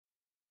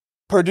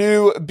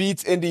Purdue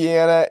beats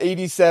Indiana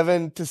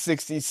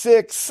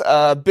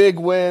 87-66. Big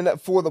win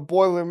for the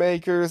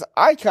Boilermakers.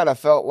 I kind of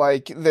felt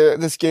like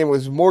this game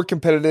was more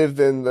competitive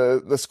than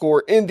the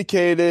score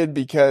indicated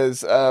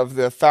because of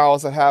the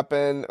fouls that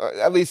happened.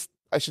 At least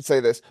I should say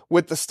this.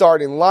 With the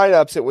starting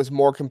lineups, it was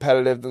more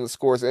competitive than the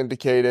scores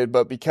indicated,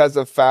 but because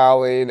of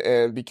fouling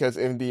and because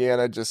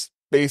Indiana just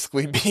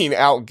basically being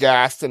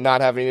outgassed and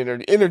not having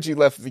energy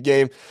left of the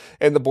game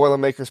and the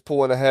Boilermakers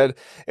pulling ahead,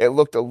 it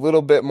looked a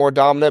little bit more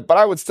dominant. But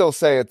I would still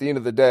say at the end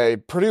of the day,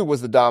 Purdue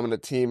was the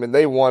dominant team and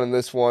they won in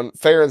this one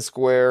fair and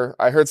square.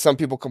 I heard some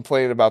people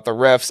complaining about the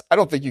refs. I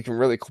don't think you can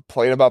really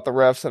complain about the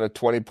refs in a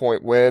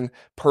 20-point win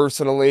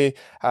personally.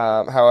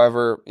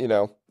 However,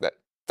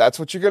 that's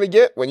what you're going to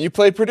get when you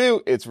play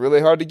Purdue. It's really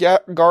hard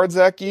to guard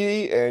Zach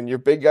Edey, and your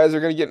big guys are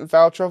going to get in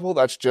foul trouble.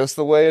 That's just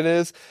the way it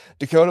is.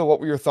 Dakota, what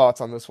were your thoughts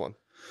on this one?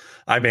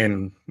 I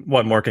mean,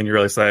 what more can you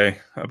really say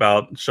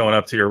about showing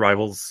up to your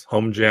rival's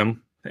home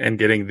gym and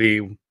getting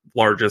the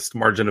largest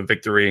margin of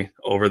victory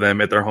over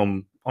them at their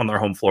home on their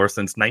home floor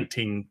since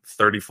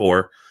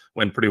 1934,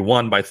 when Purdue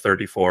won by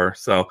 34.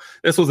 So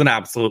this was an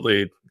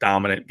absolutely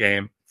dominant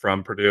game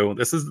from Purdue.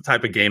 This is the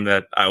type of game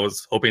that I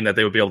was hoping that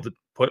they would be able to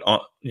put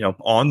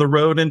on the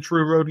road in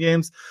true road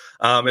games.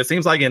 It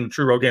seems like in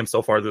true road games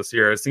so far this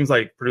year, it seems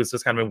like Purdue's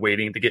just kind of been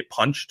waiting to get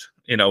punched.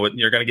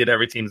 You're going to get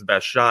every team's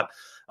best shot.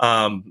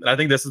 And I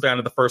think this is kind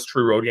of the first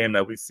true road game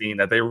that we've seen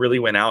that they really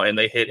went out and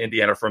they hit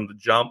Indiana from the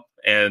jump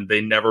and they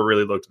never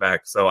really looked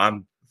back. So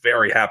I'm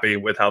very happy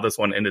with how this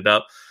one ended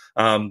up.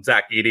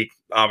 Zach Edey,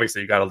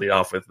 obviously you got to lead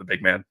off with the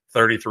big man,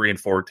 33 and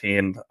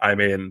 14. I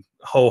mean,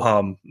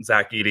 ho-hum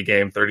Zach Edey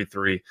game,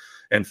 33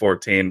 and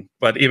 14.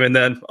 But even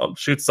then,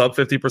 shoots sub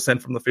 50%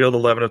 from the field,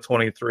 11 of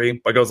 23,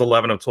 but goes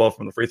 11 of 12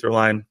 from the free throw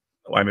line.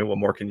 I mean, what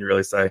more can you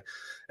really say?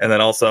 And then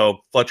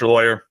also Fletcher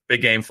Lawyer,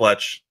 big game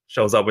Fletch,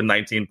 shows up with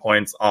 19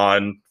 points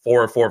on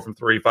 4 of 4 from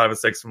 3, 5 of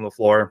 6 from the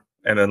floor.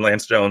 And then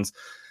Lance Jones,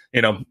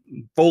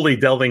 fully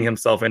delving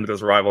himself into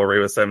this rivalry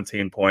with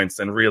 17 points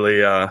and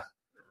really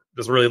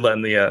just really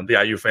letting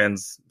the IU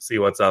fans see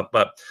what's up.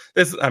 But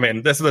this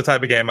is the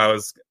type of game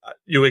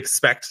you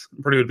expect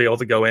Purdue to be able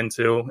to go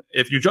into.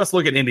 If you just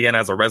look at Indiana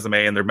as a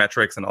resume and their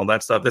metrics and all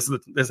that stuff, this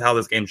is how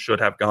this game should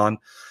have gone.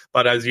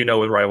 But as you know,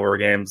 with rivalry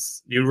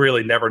games, you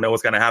really never know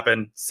what's going to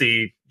happen.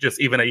 See, just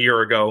even a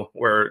year ago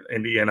where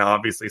Indiana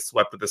obviously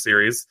swept the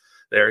series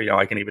there,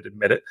 I can even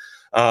admit it.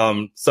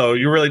 So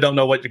you really don't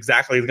know what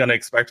exactly is going to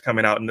expect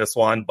coming out in this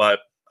one, but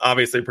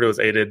obviously, Purdue was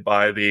aided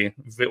by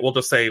we'll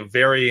just say,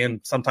 very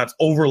and sometimes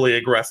overly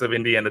aggressive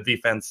Indiana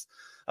defense,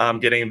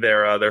 getting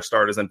their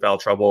starters in foul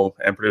trouble,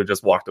 and Purdue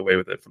just walked away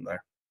with it from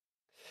there.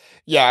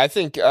 Yeah, I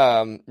think,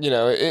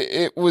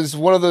 it was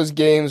one of those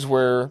games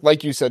where,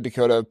 like you said,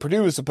 Dakota,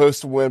 Purdue was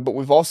supposed to win, but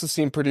we've also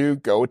seen Purdue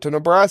go to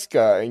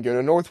Nebraska and go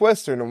to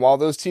Northwestern. And while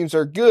those teams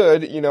are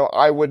good,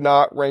 I would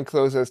not rank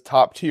those as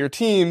top tier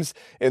teams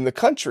in the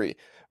country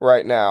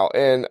right now.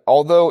 And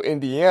although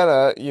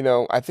Indiana,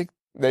 I think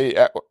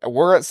they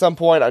were at some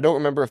point, I don't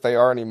remember if they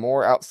are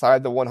anymore,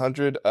 outside the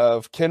 100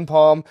 of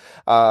KenPom.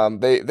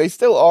 They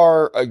still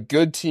are a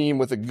good team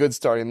with a good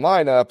starting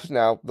lineup.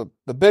 Now,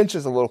 the bench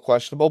is a little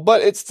questionable,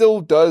 but it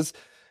still does,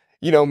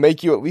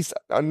 make you at least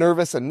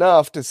nervous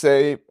enough to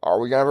say, are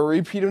we going to have a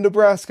repeat of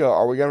Nebraska?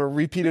 Are we going to have a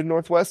repeat of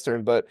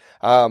Northwestern? But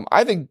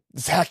I think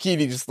Zach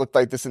Edey just looked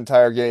like this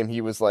entire game.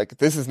 He was like,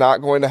 this is not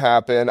going to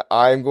happen.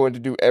 I'm going to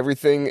do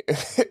everything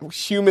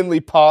humanly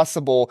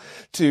possible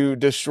to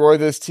destroy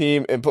this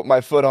team and put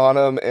my foot on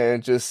them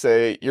and just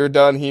say, you're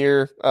done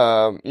here.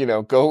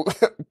 Go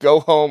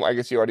home. I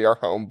guess you already are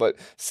home, but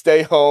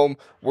stay home.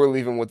 We're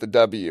leaving with the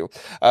W.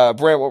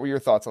 Brant, what were your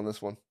thoughts on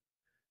this one?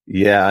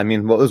 Yeah, I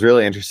mean, what was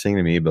really interesting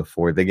to me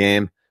before the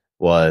game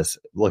was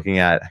looking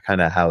at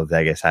kind of how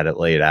Vegas had it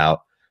laid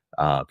out.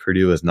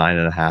 Purdue was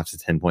 9.5 to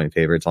 10-point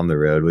favorites on the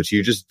road, which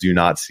you just do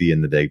not see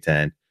in the Big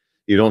Ten.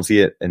 You don't see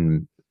it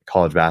in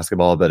college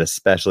basketball, but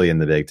especially in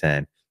the Big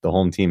Ten. The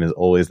home team is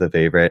always the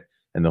favorite,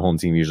 and the home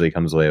team usually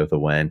comes away with a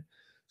win.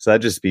 So that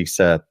just speaks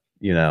to,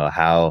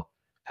 how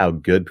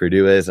good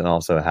Purdue is and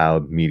also how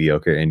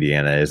mediocre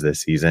Indiana is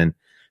this season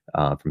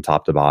from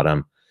top to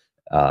bottom.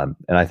 And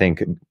I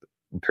think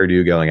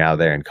Purdue going out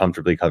there and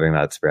comfortably covering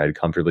that spread,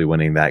 comfortably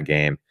winning that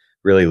game,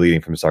 really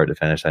leading from start to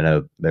finish. I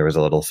know there was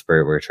a little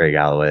spurt where Trey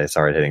Galloway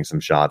started hitting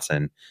some shots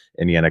and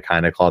Indiana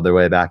kind of clawed their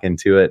way back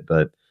into it,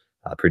 but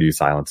Purdue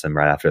silenced him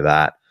right after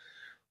that.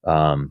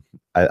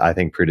 I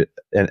think Purdue,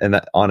 and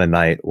that, on a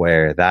night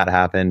where that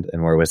happened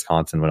and where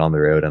Wisconsin went on the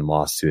road and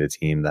lost to a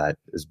team that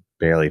is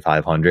barely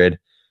 500,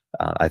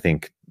 I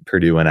think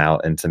Purdue went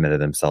out and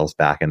submitted themselves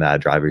back in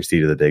that driver's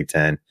seat of the Big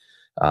Ten.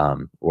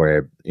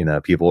 Where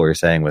people were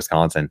saying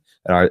Wisconsin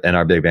in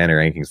our big banner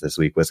rankings this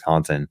week,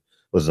 Wisconsin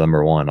was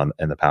number one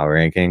in the power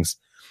rankings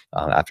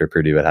after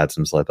Purdue had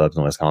some slip ups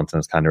and Wisconsin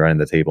was kind of running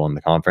the table in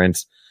the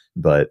conference.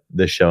 But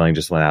this showing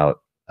just went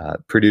out.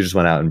 Purdue just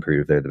went out and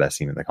proved they're the best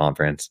team in the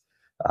conference,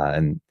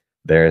 and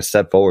they're a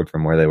step forward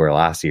from where they were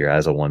last year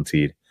as a 1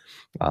 seed.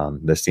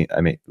 This team,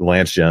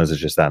 Lance Jones is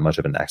just that much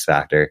of an X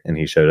factor, and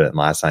he showed it in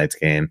last night's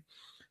game.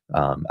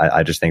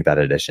 I just think that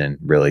addition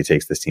really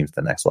takes this team to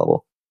the next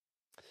level.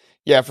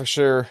 Yeah, for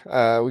sure.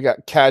 We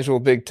got casual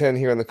Big Ten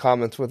here in the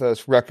comments with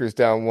us. Rutgers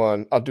down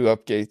 1. I'll do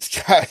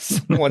updates,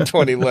 guys.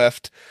 120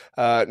 left.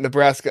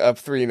 Nebraska up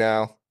 3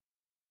 now.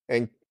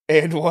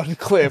 And one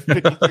Cliff,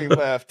 53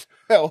 left.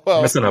 Oh,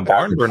 well, missing a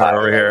barn burner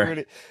over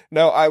here.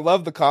 No, I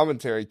love the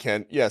commentary,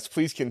 Kent. Yes,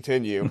 please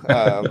continue.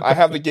 I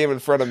have the game in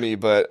front of me,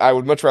 but I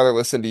would much rather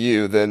listen to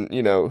you than,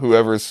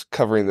 whoever's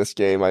covering this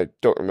game. I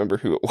don't remember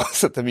who it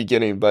was at the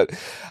beginning, but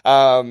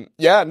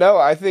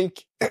I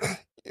think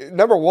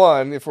number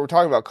one, if we're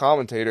talking about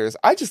commentators,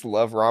 I just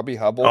love Robbie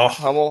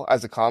Hummel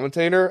as a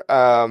commentator.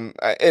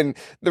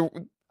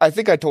 I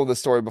think I told this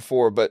story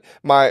before, but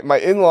my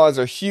in-laws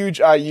are huge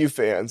IU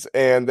fans,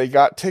 and they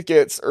got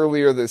tickets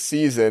earlier this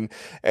season,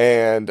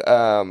 and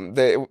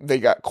they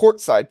got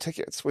courtside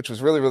tickets, which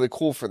was really, really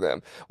cool for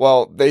them.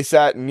 Well, they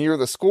sat near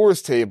the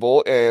scores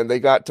table, and they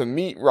got to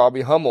meet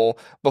Robbie Hummel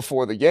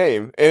before the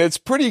game, and it's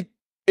pretty.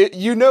 That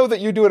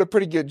you're doing a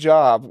pretty good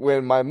job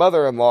when my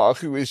mother-in-law,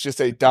 who is just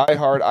a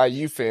diehard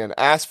IU fan,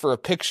 asked for a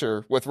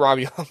picture with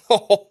Robbie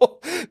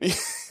Hummel.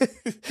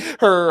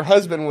 Her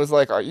husband was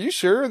like, "Are you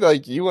sure?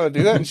 Like, you want to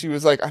do that?" And she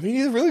was like, "I mean,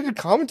 he's a really good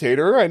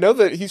commentator. I know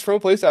that he's from a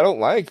place I don't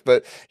like,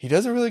 but he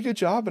does a really good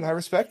job, and I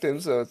respect him."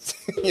 So it's,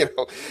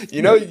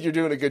 you're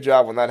doing a good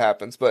job when that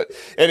happens. But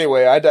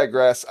anyway, I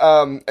digress.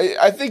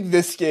 I think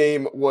this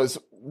game was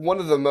one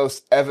of the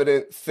most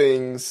evident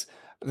things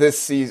this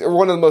season, or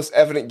one of the most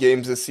evident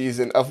games this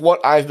season of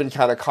what I've been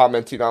kind of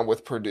commenting on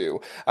with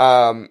Purdue.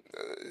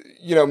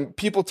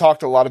 People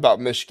talked a lot about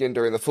Michigan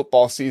during the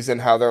football season,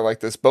 how they're like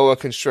this boa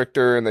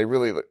constrictor and they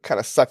really kind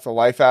of suck the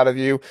life out of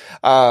you.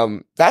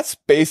 That's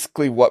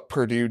basically what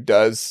Purdue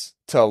does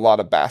to a lot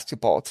of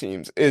basketball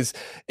teams. It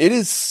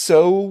is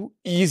so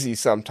easy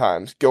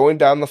sometimes going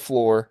down the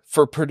floor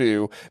for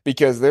Purdue,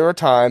 because there are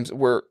times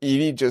where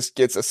Edey just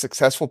gets a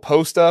successful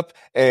post up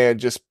and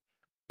just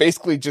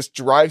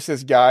drives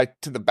his guy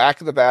to the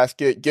back of the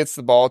basket, gets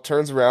the ball,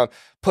 turns around,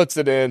 puts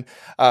it in.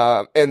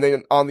 And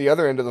then on the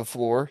other end of the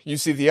floor, you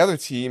see the other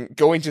team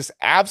going just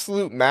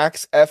absolute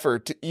max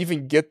effort to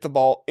even get the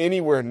ball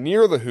anywhere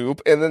near the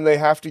hoop. And then they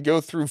have to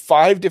go through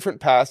 5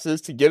 different passes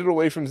to get it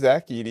away from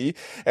Zach Edey,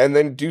 and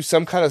then do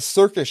some kind of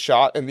circus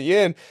shot in the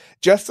end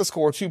just to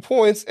score 2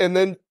 points. And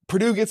then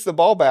Purdue gets the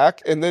ball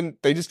back, and then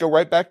they just go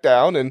right back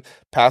down and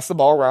pass the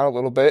ball around a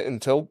little bit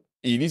until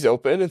Edey's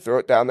open and throw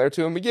it down there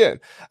to him again.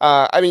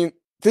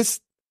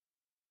 It's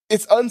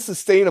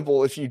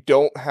unsustainable if you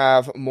don't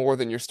have more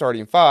than your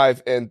starting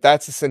 5, and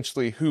that's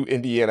essentially who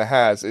Indiana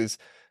has, is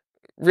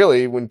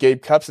really, when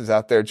Gabe Cupps is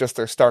out there, just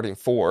their starting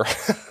 4.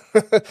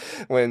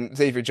 When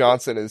Xavier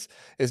Johnson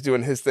is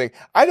doing his thing.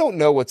 I don't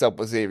know what's up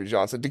with Xavier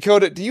Johnson.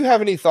 Dakota, do you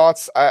have any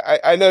thoughts?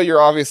 I know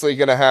you're obviously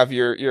going to have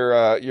your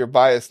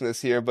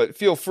biasness here, but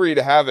feel free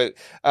to have it.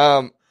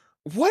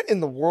 What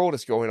in the world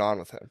is going on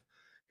with him?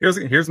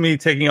 Here's me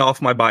taking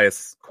off my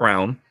bias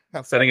crown,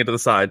 setting it to the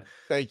side.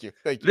 Thank you.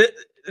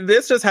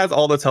 This just has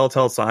all the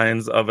telltale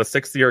signs of a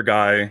 6th-year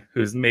guy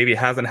who's maybe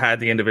hasn't had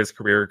the end of his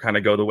career kind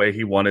of go the way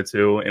he wanted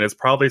to, and is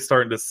probably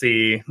starting to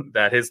see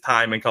that his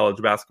time in college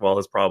basketball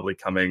is probably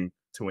coming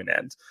to an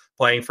end.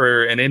 Playing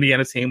for an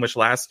Indiana team which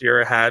last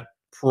year had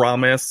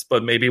promise,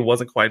 but maybe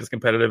wasn't quite as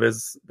competitive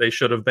as they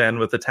should have been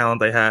with the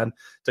talent they had,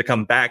 to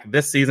come back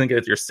this season,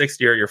 get your 6th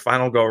year, your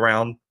final go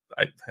around.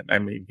 I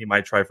mean, he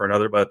might try for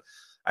another, but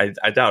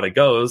I doubt it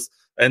goes.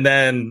 And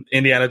then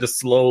Indiana just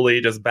slowly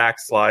just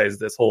backslides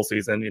this whole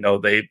season.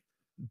 They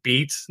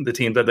beat the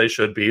team that they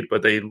should beat,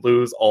 but they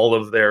lose all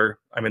of they're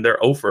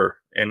 0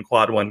 in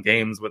quad 1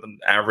 games with an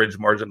average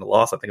margin of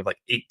loss, I think, of like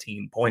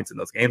 18 points in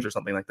those games or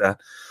something like that.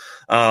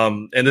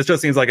 And this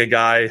just seems like a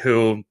guy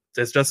who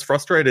is just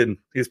frustrated.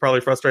 He's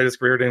probably frustrated his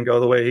career didn't go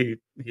the way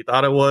he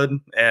thought it would.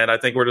 And I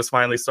think we're just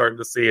finally starting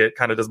to see it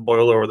kind of just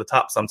boil over the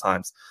top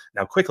sometimes.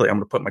 Now, quickly, I'm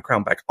going to put my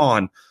crown back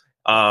on.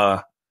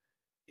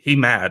 He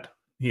mad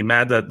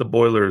that the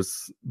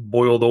Boilers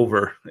boiled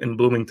over in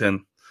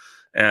Bloomington.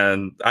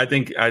 And I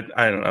think, I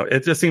don't know,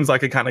 it just seems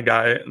like a kind of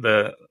guy,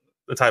 the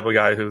type of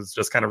guy who's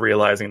just kind of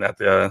realizing that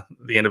the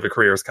end of a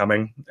career is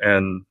coming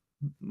and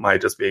might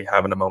just be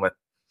having a moment.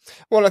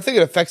 Well, I think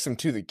it affects him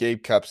too that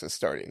Gabe Cupps is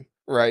starting,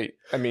 right?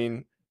 I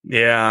mean,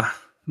 yeah.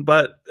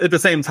 But at the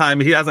same time,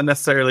 he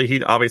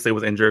obviously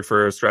was injured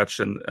for a stretch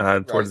and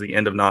towards the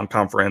end of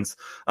non-conference.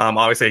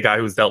 Obviously a guy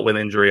who's dealt with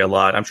injury a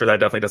lot. I'm sure that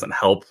definitely doesn't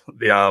help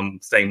the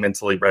staying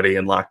mentally ready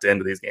and locked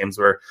into these games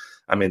where,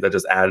 that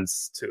just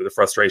adds to the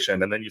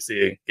frustration. And then you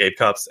see Gabe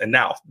Cupps, and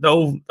now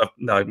no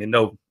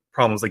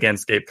problems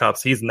against Gabe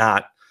Cupps. He's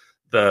not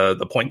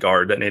the point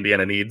guard that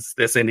Indiana needs.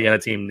 This Indiana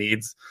team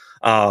needs.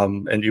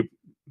 And you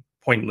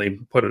pointedly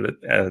put it,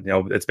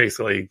 it's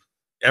basically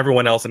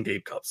everyone else in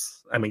Gabe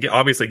Cupps.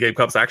 Obviously Gabe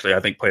Cupps actually, I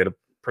think, played a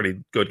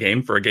pretty good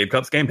game for a Gabe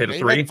Cupps game. Hit a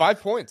 3. He had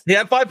 5 points. He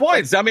had 5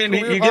 points.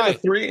 You get a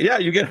 3. Yeah,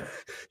 you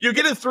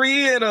get a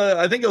 3 and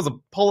I think it was a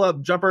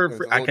pull-up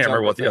jumper. I can't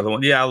remember what the other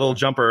one. Yeah, a little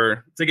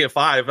jumper to get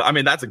 5.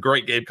 That's a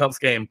great Gabe Cupps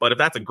game. But if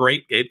that's a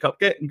great Gabe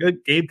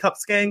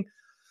Cupps game,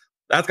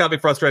 that's got to be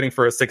frustrating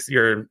for a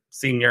 6-year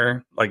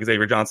senior like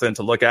Xavier Johnson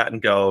to look at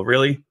and go,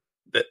 really?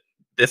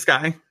 this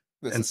guy.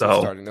 This and is so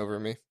starting over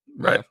me.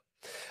 right.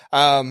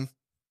 Yeah.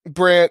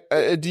 Brant,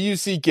 do you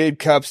see Gabe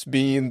Cupps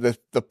being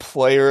the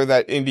player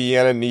that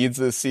Indiana needs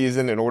this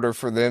season in order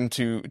for them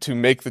to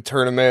make the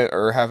tournament,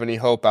 or have any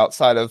hope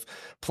outside of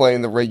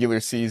playing the regular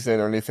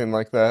season or anything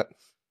like that?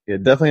 Yeah,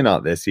 definitely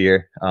not this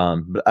year.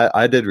 But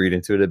I did read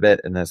into it a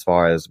bit, and as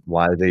far as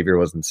why Xavier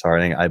wasn't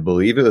starting, I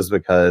believe it was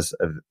because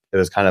it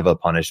was kind of a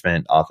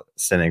punishment off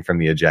stemming from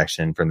the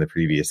ejection from the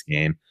previous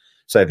game.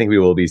 So I think we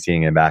will be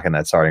seeing him back in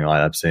that starting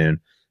lineup soon,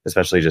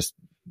 especially just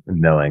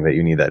knowing that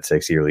you need that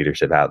 6-year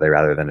leadership out there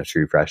rather than a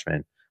true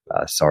freshman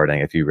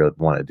starting if you really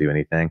want to do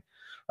anything.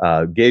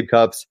 Gabe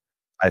Cupps,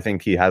 I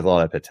think he has a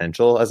lot of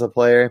potential as a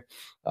player.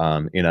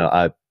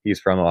 He's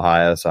from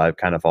Ohio, so I've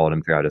kind of followed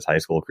him throughout his high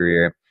school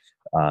career.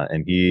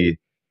 And he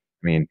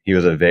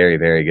was a very,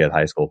 very good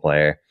high school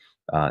player.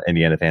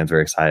 Indiana fans were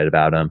excited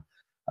about him.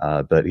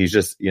 But he's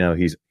just,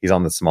 he's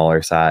on the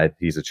smaller side.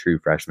 He's a true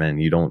freshman.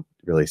 You don't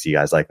really see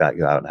guys like that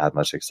go out and have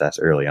much success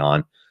early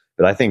on.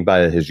 But I think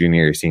by his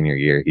junior or senior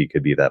year, he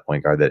could be that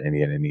point guard that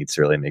Indiana needs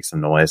to really make some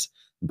noise.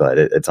 But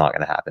it's not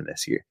going to happen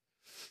this year.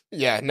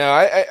 Yeah, no,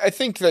 I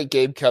think that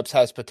Gabe Cupps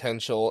has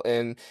potential,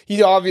 and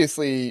he's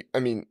obviously,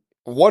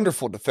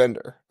 wonderful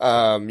defender.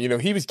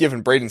 He was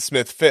giving Braden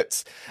Smith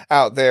fits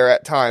out there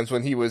at times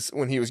when he was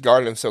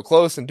guarding him so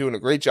close and doing a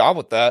great job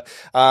with that.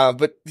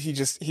 But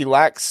he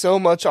lacks so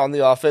much on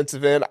the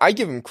offensive end. I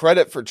give him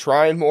credit for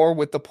trying more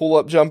with the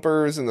pull-up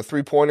jumpers and the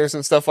 3-pointers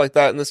and stuff like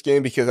that in this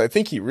game, because I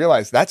think he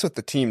realized that's what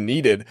the team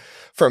needed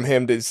from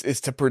him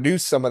is to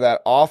produce some of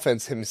that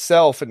offense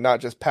himself and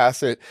not just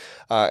pass it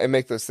and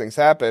make those things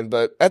happen.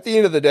 But at the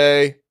end of the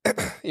day,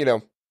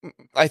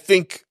 I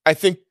think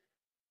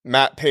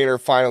Matt Painter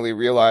finally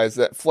realized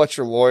that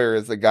Fletcher Lawyer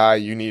is the guy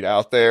you need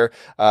out there.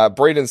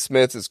 Braden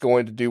Smith is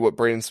going to do what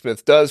Braden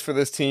Smith does for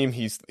this team.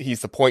 He's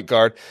the point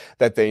guard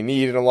that they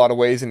need in a lot of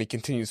ways, and he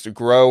continues to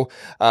grow.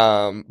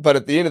 But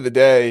at the end of the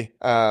day,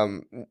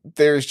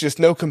 there's just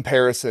no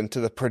comparison to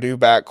the Purdue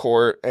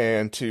backcourt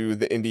and to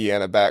the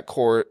Indiana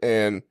backcourt.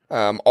 And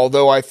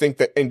although I think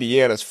that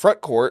Indiana's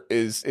front court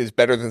is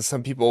better than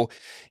some people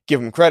give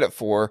them credit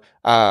for,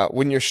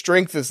 when your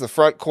strength is the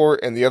front court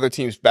and the other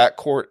team's back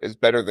court is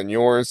better than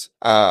yours,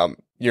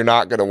 you're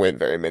not going to win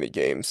very many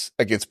games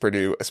against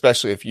Purdue,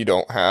 especially if you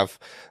don't have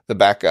the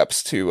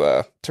backups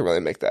to really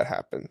make that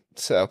happen.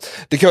 So,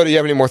 Dakota, you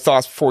have any more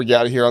thoughts before we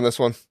get out of here on this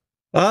one?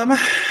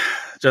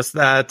 Just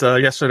that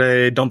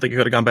yesterday, don't think it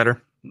could have gone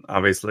better.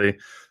 Obviously,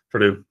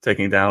 Purdue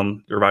taking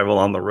down your rival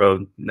on the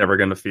road, never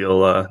going to feel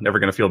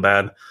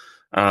bad.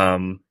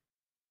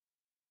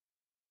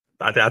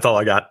 That's all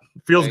I got.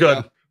 Feels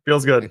good.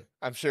 Feels good.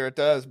 I'm sure it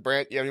does.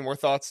 Brant, you have any more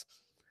thoughts?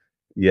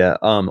 Yeah.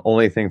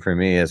 Only thing for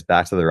me is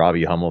back to the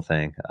Robbie Hummel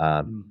thing.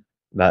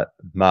 That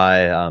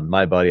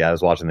my buddy I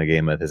was watching the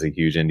game with is a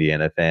huge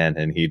Indiana fan,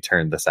 and he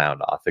turned the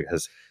sound off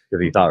because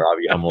he thought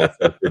Robbie Hummel was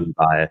pretty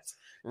biased.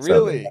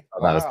 Really? So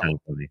that was kind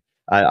of funny.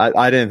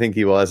 I didn't think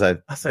he was.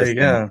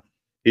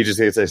 He just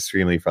gets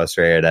extremely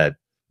frustrated at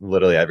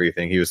literally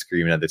everything. He was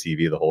screaming at the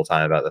TV the whole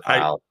time about the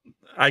foul.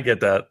 I get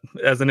that.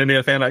 As an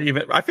Indiana fan,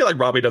 I feel like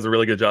Robbie does a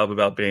really good job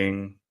about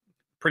being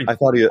pretty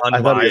unbiased.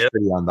 I thought he was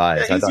pretty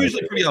unbiased. Yeah, he's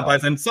usually pretty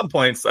unbiased. And some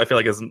points, I feel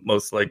like as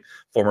most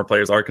former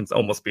players are, can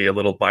almost be a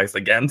little biased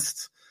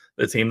against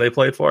the team they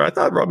played for. I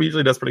thought Robbie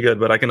usually does pretty good,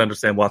 but I can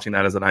understand watching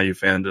that as an IU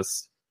fan.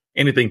 Just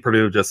anything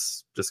Purdue,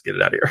 just get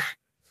it out of here.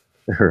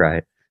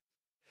 Right.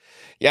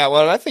 Yeah,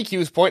 well, and I think he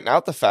was pointing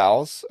out the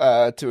fouls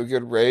to a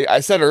good rate. I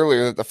said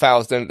earlier that the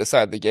fouls didn't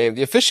decide the game.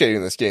 The officiating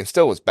in this game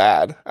still was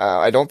bad.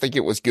 I don't think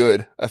it was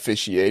good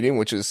officiating,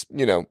 which is,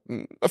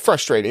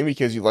 frustrating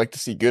because you like to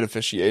see good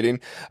officiating.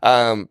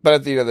 But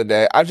at the end of the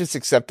day, I've just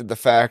accepted the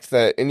fact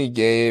that any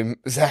game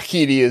Zach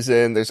Edey is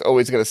in, there's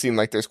always going to seem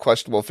like there's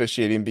questionable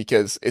officiating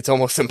because it's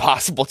almost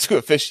impossible to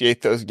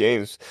officiate those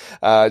games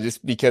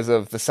just because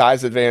of the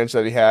size advantage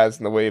that he has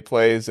and the way he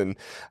plays. And,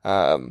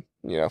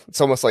 it's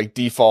almost like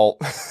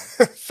default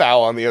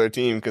foul on the other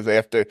team because they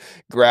have to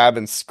grab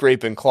and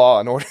scrape and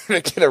claw in order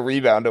to get a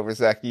rebound over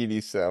Zach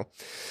Edey. So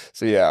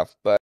yeah,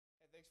 but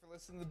thanks for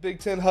listening to the Big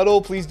Ten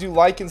Huddle. Please do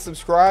like and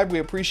subscribe. We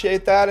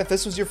appreciate that. If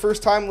this was your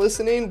first time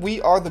listening, we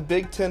are the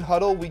Big Ten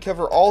Huddle. We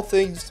cover all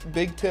things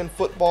Big Ten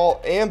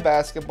football and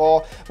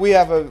basketball. We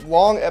have a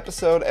long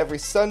episode every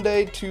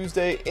Sunday,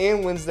 Tuesday,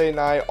 and Wednesday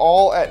night,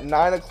 all at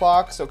 9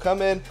 o'clock. So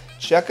come in,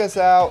 check us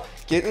out.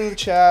 Get in the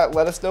chat.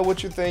 Let us know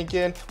what you're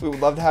thinking. We would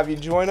love to have you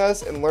join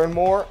us and learn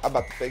more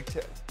about the Big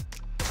Ten.